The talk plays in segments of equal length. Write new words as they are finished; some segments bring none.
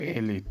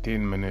Barely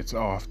 10 minutes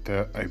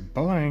after a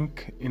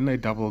blank in a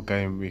double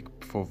game week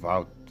for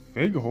Wout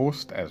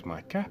Weghorst as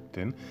my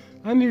captain,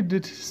 I need a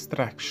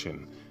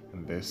distraction,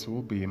 and this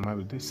will be my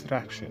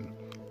distraction.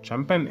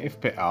 Champion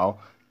FPL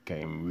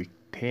game week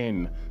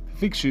 10. The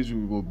fixtures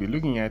we will be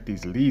looking at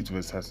is Leeds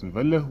vs Aston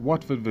Villa,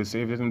 Watford vs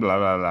Everton, blah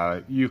blah blah.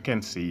 You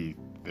can see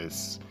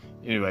this.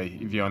 Anyway,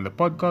 if you're on the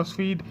podcast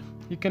feed,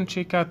 you can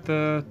check out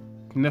the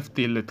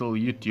nifty little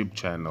YouTube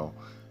channel.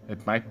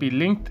 It might be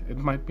linked, it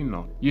might be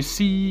not. You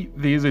see,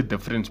 there's a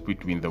difference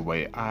between the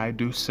way I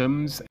do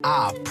Sims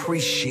I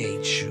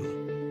appreciate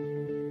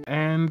you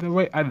and the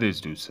way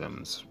others do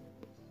Sims.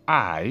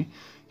 I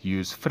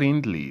use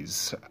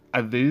friendlies,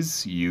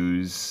 others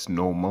use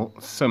normal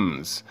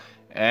Sims,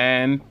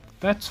 and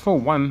that's for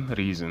one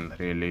reason,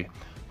 really.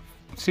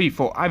 See,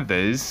 for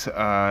others,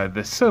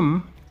 the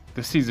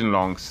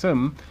season-long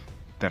Sim,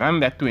 they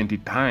run that 20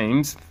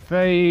 times,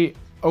 they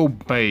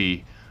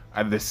obey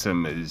other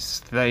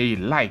simmers. They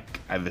like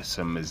other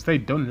simmers. They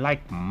don't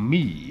like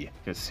me.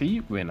 You see,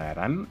 when I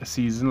run a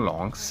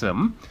season-long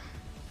sim,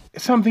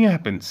 something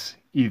happens.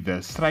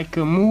 Either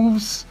striker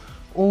moves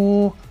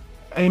or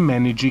a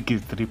manager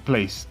gets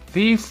replaced.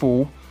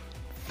 Therefore,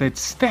 the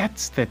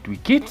stats that we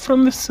get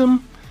from the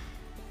sim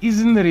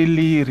isn't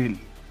really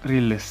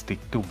realistic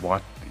to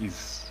what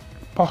is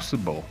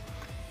possible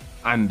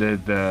under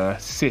the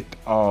set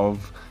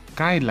of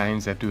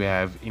guidelines that we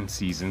have in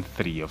season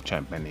 3 of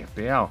Champion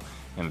FPL.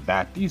 And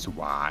that is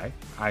why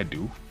I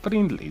do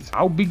friendlies.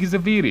 How big is the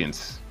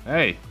variance?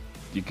 Hey,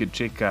 you could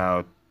check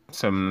out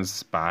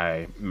Sims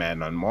by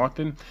Manon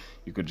Martin.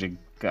 You could check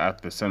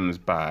out the Sims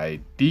by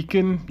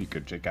Deacon. You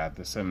could check out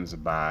the Sims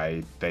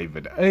by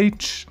David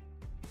H.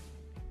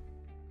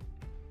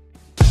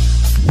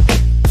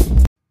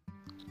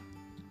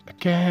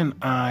 Can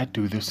I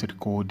do this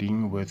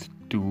recording with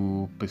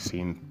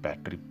 2%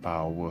 battery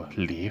power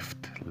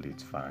left?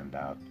 Let's find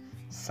out.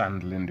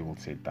 Sunderland will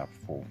set up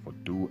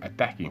 4-4-2,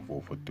 attacking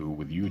 4-4-2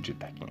 with huge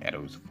attacking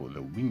arrows for the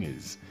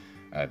wingers.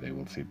 They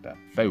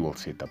will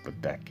set up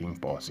attacking,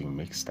 passing,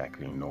 mixed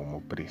tackling,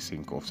 normal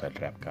pressing, offside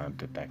trap,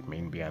 counter attack,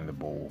 men behind the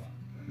ball.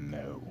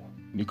 No.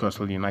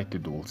 Newcastle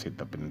United will set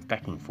up an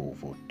attacking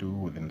 4-4-2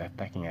 with an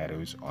attacking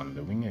arrows on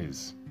the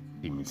wingers.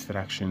 Team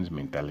instructions: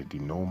 mentality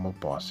normal,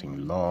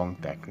 passing long,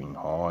 tackling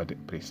hard,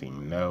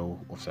 pressing no,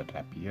 offside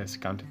trap yes,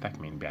 counter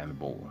attack, men behind the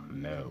ball.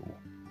 No.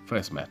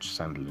 First match,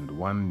 Sunderland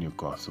 1,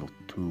 Newcastle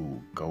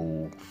 2.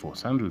 Goal for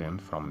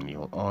Sunderland from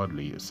Neil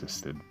Ardley,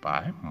 assisted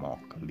by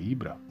Mark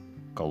Libra.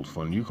 Goals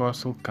for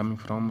Newcastle coming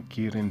from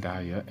Kieran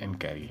Dyer and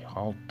Gary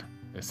Holt,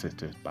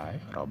 assisted by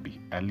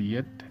Robbie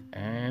Elliott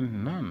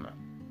and Nunn.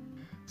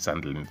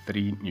 Sunderland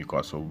 3,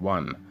 Newcastle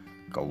 1.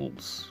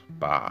 Goals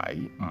by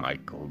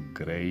Michael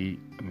Gray,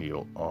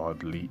 Neil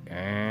Ardley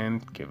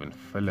and Kevin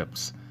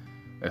Phillips.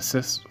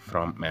 Assists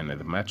from man of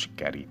the match,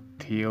 Gary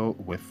Teal,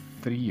 with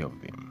 3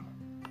 of them.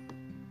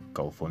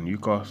 Goal for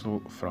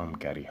Newcastle from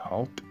Gary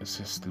Holt,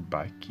 assisted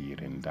by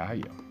Kieran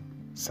Dyer.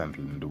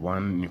 Sunderland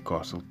 1,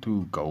 Newcastle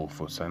 2. Goal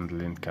for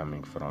Sunderland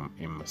coming from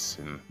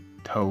Emerson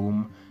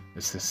Tome,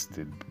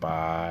 assisted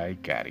by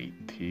Gary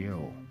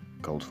Teal.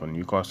 Goals for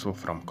Newcastle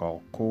from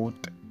Carl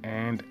Court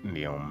and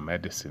Neil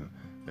Madison,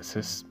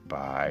 assist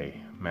by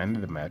man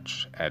of the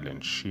match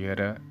Alan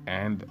Shearer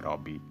and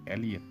Robbie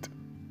Elliott.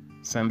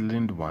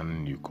 Sunderland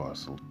 1,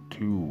 Newcastle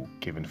 2.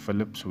 Kevin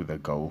Phillips with a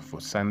goal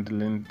for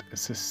Sunderland,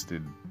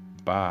 assisted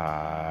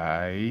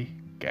by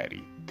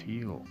Gary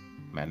Teal.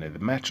 Man of the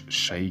match,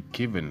 Shay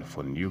Kevin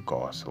for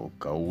Newcastle.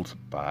 Goals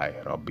by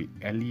Robbie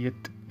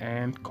Elliott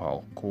and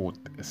Carl Court.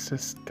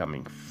 Assist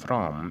coming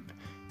from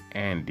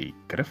Andy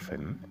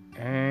Griffin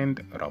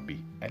and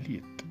Robbie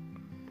Elliott.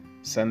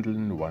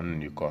 Sunderland 1,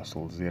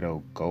 Newcastle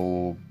 0.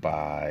 Goal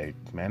by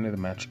man of the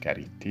match,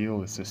 Gary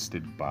Teal,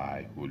 assisted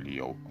by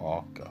Julio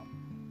Arca.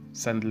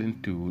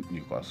 Sunderland 2,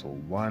 Newcastle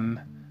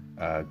 1.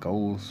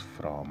 Goals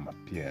from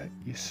Pierre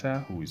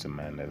Issa, who is a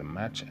man of the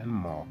match, and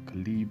Mark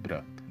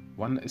Libra.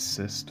 1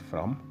 assist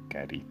from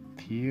Gary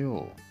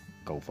Teal.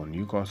 Goal for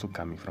Newcastle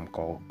coming from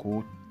Carl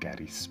Court,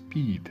 Gary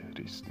Speed,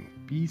 rest in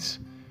peace,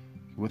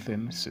 with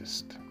an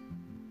assist.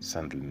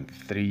 Sunderland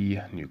 3,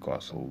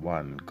 Newcastle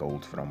 1.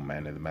 Goals from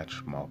man of the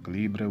match, Mark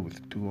Libra,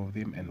 with 2 of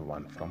them, and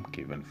 1 from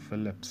Kevin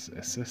Phillips.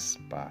 Assists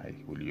by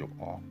Julio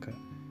Arca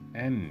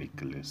and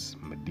Nicholas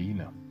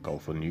Medina. Goal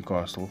for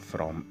Newcastle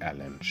from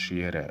Alan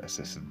Shearer,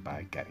 assisted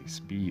by Gary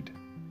Speed.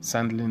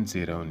 Sunderland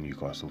 0,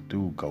 Newcastle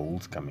 2.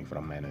 Goals coming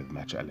from man of the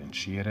match Alan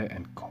Shearer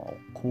and Carl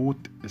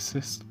Court.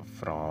 Assist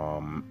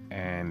from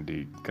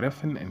Andy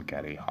Griffin and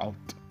Gary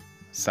Holt.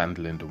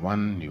 Sunderland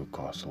 1,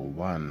 Newcastle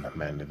 1.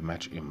 Man of the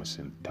match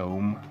Emerson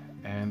Tome,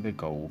 and the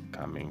goal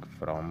coming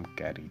from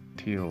Gary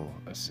Teal,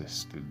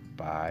 assisted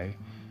by,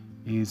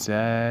 is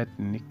that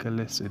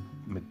Nicholas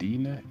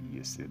Medina?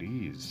 Yes, it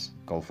is.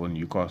 Goal for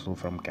Newcastle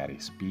from Gary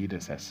Speed,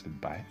 assisted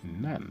by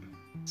Nunn.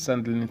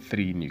 Sunderland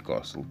 3,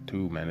 Newcastle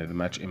 2. Man of the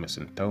match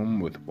Emerson Tome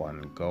with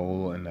 1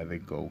 goal. Another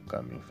goal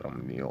coming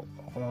from Neil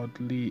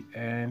Ardley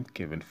and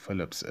Kevin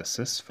Phillips.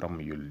 Assists from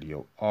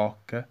Julio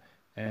Arca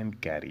and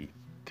Gary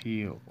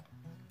Teal.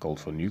 Goal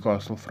for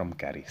Newcastle from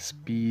Gary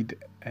Speed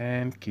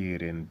and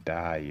Kieran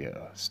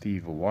Dyer.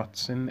 Steve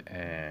Watson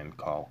and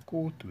Carl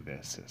Court with the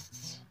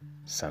assists.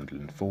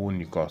 Sunderland 4,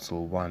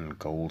 Newcastle 1.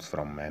 Goals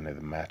from man of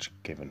the match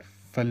Kevin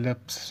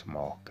Phillips,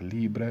 Mark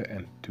Libre,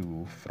 and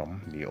 2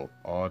 from Neil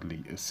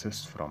Ardley.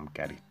 Assists from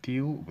Gary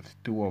Teal with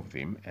 2 of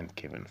them, and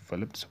Kevin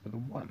Phillips with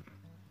 1.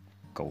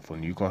 Goal for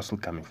Newcastle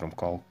coming from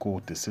Carl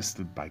Court,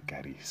 assisted by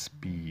Gary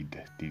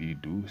Speed. Did he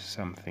do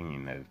something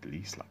in at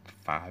least like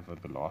 5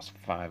 of the last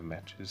 5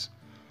 matches?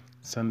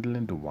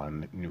 Sunderland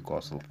 1,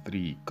 Newcastle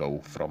 3.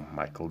 Goal from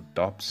Michael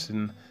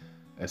Dobson.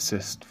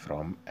 Assist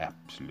from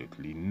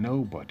absolutely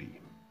nobody.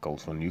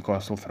 Goals for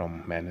Newcastle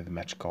from man of the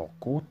match Carl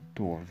Court,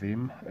 2 of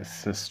them.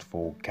 Assist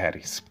for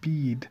Gary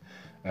Speed,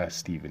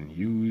 Stephen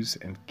Hughes,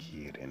 and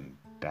Kieran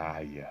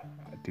Dyer.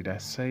 Did I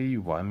say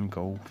 1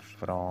 goal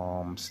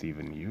from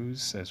Stephen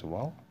Hughes as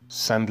well?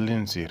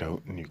 Sunderland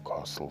 0,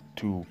 Newcastle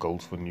 2.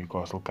 Goals for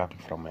Newcastle coming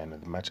from man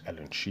of the match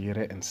Alan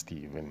Shearer and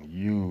Stephen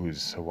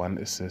Hughes. 1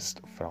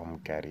 assist from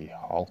Gary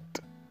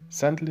Holt.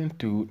 Sunderland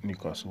 2,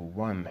 Newcastle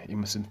 1.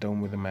 Emerson Tome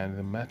with the man of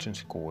the match and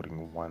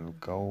scoring 1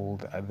 goal.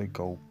 The other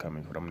goal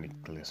coming from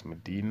Nicholas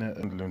Medina.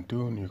 Sunderland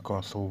 2,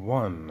 Newcastle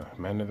 1.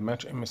 Man of the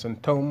match Emerson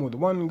Tome with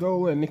 1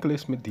 goal and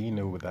Nicholas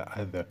Medina with the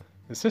other.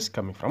 Assist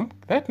coming from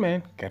that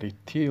man, Gary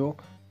Teal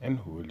and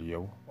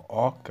Julio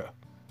Arca.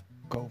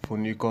 Goal for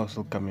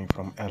Newcastle coming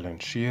from Alan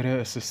Shearer,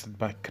 assisted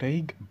by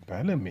Craig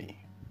Bellamy.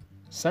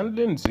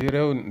 Sunderland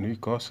 0,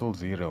 Newcastle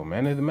 0.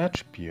 Man of the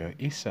match Pierre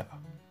Issa.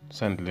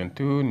 Sunderland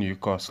 2,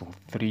 Newcastle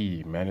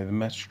 3. Man of the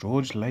match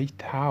George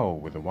Leitao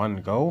with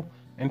 1 goal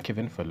and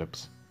Kevin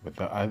Phillips with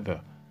the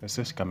other.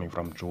 Assist coming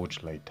from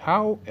George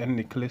Leitao and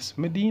Nicholas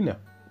Medina.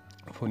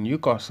 For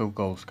Newcastle,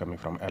 goals coming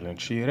from Alan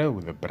Shearer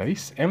with a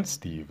brace and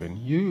Stephen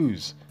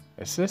Hughes.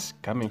 Assist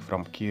coming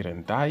from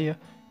Kieran Dyer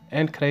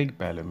and Craig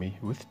Bellamy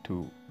with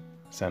 2.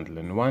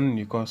 Sunderland 1,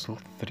 Newcastle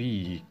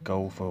 3.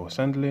 Goal for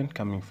Sunderland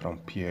coming from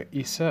Pierre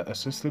Issa,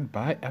 assisted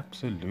by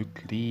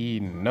absolutely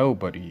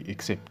nobody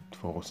except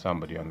for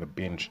somebody on the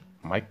bench,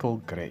 Michael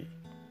Gray.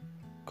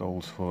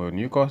 Goals for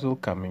Newcastle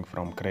coming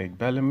from Craig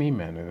Bellamy,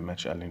 man of the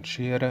match Alan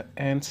Shearer,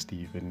 and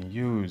Stephen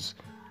Hughes.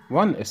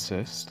 1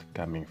 assist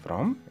coming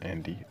from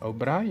Andy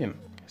O'Brien.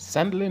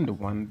 Sunderland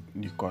 1,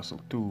 Newcastle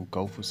 2.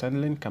 Goal for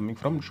Sunderland coming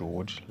from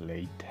George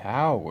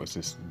Leitao,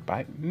 assisted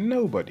by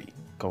nobody.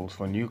 Goals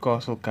for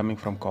Newcastle coming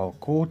from Carl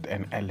Court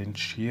and Alan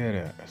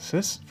Shearer.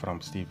 Assist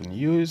from Stephen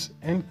Hughes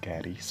and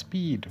Gary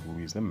Speed,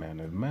 who is the man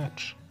of the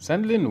match.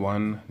 Sunderland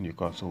 1,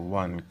 Newcastle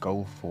 1.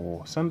 Goal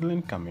for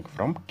Sunderland coming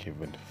from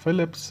Kevin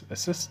Phillips.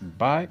 Assisted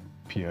by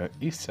Pierre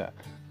Issa.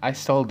 I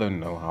still don't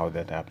know how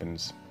that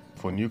happens.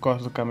 For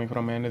Newcastle coming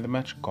from man of the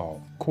match,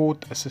 Carl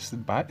Court.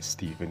 Assisted by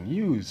Stephen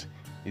Hughes.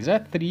 Is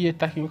that 3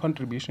 attacking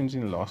contributions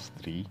in the last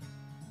 3?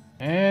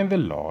 And the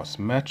last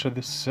match of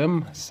the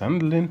sim,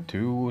 Sunderland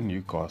 2,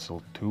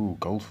 Newcastle 2.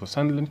 Goals for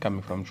Sunderland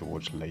coming from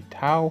George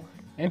Leitao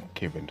and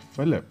Kevin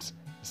Phillips.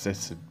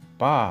 Assisted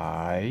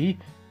by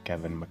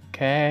Kevin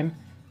McCann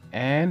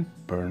and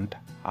Bernd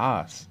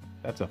Haas.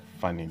 That's a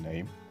funny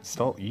name.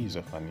 Still is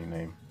a funny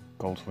name.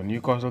 Goals for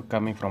Newcastle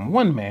coming from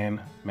one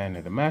man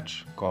of the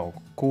match, Carl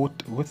Court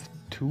with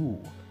 2.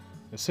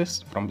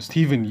 Assists from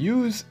Stephen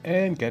Hughes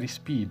and Gary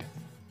Speed.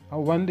 I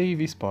wonder if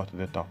he's part of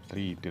the top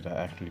 3. Did I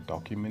actually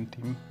document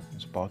him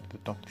as part of the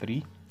top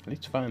 3?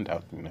 Let's find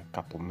out in a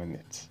couple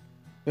minutes.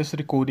 This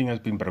recording has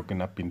been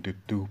broken up into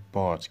 2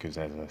 parts because,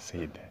 as I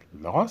said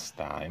last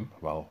time,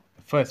 well,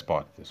 the first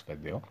part of this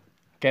video,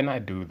 can I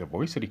do the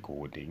voice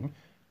recording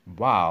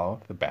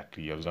while the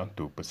battery is on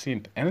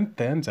 2%? And it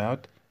turns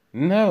out,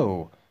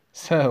 no.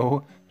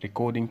 So,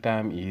 recording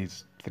time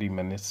is 3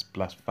 minutes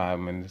plus 5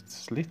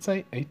 minutes, let's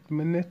say 8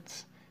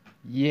 minutes.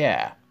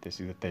 Yeah, this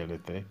is the tail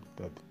of the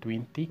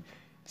 20.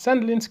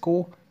 Sunderland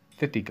score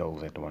 30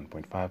 goals at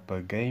 1.5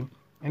 per game,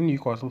 and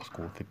Newcastle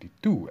score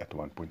 32 at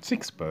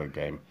 1.6 per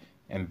game.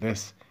 And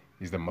this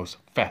is the most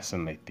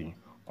fascinating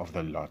of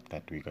the lot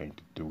that we're going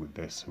to do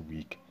this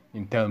week.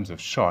 In terms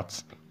of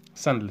shots,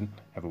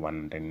 Sunderland have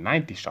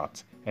 190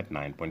 shots at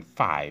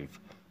 9.5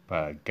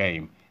 per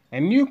game,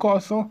 and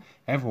Newcastle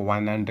have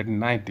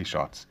 190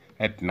 shots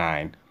at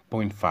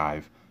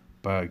 9.5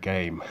 per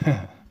game.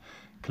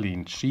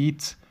 Clean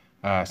sheets.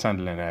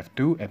 Sunderland have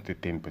 2 at a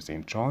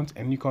 10% chance,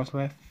 and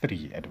Newcastle have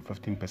 3 at a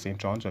 15%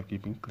 chance of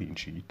keeping clean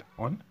sheet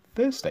on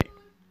Thursday.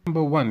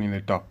 Number 1 in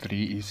the top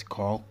 3 is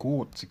Carl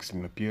Court,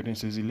 16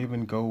 appearances,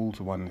 11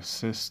 goals, 1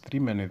 assist, 3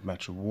 man of the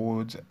match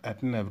awards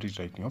at an average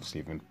rating of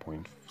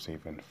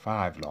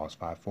 7.75. Last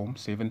 5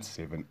 forms 7,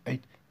 7,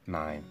 8,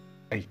 9,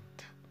 8.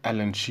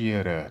 Alan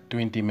Shearer,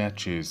 20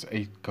 matches,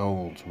 8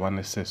 goals, 1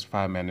 assist,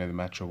 5 man of the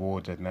match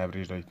awards at an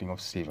average rating of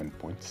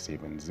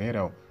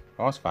 7.70.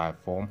 Last 5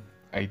 form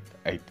 8,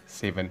 8,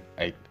 7,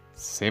 8,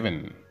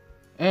 7.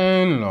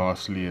 And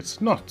lastly,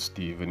 it's not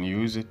Stephen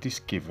Hughes, it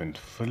is Kevin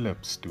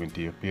Phillips,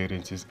 20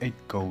 appearances, 8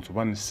 goals,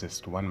 1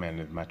 assist, 1 man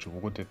of the match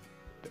awarded,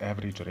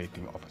 average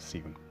rating of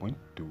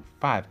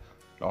 7.25.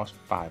 Last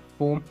 5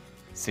 form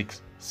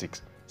 6,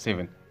 6,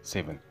 7,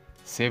 7,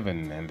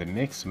 7. And the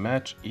next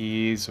match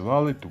is,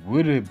 well, it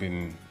would have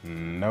been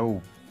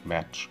no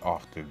match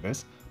after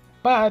this,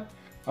 but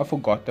I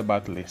forgot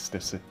about Leicester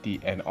City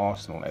and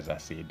Arsenal, as I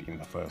said in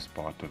the first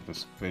part of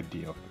this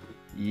video.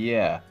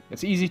 Yeah,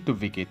 it's easy to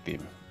forget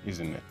them,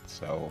 isn't it?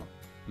 So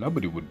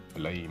nobody would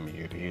blame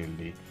me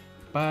really,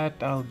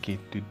 but I'll get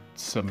to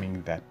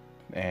summing that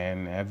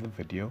and have the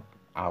video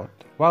out.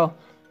 Well,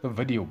 the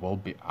video will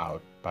be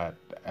out, but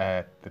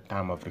at the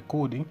time of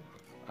recording,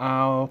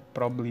 I'll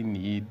probably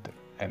need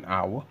an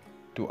hour,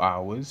 2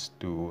 hours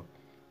to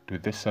do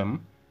the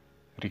sum,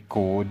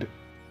 record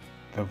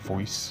the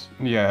voice.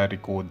 Yeah,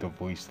 record the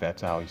voice.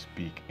 That's how I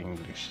speak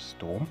English,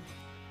 Storm.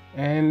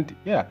 And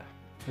yeah,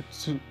 it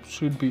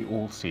should be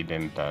all said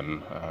and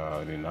done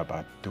in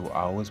about 2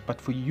 hours.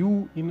 But for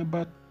you, in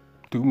about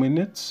 2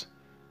 minutes.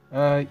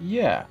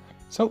 Yeah.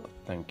 So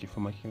thank you for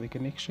making the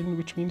connection,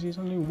 which means there's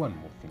only one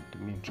more thing to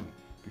mention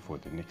before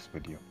the next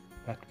video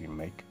that we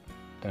make.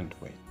 Don't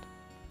wait.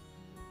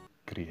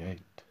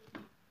 Create.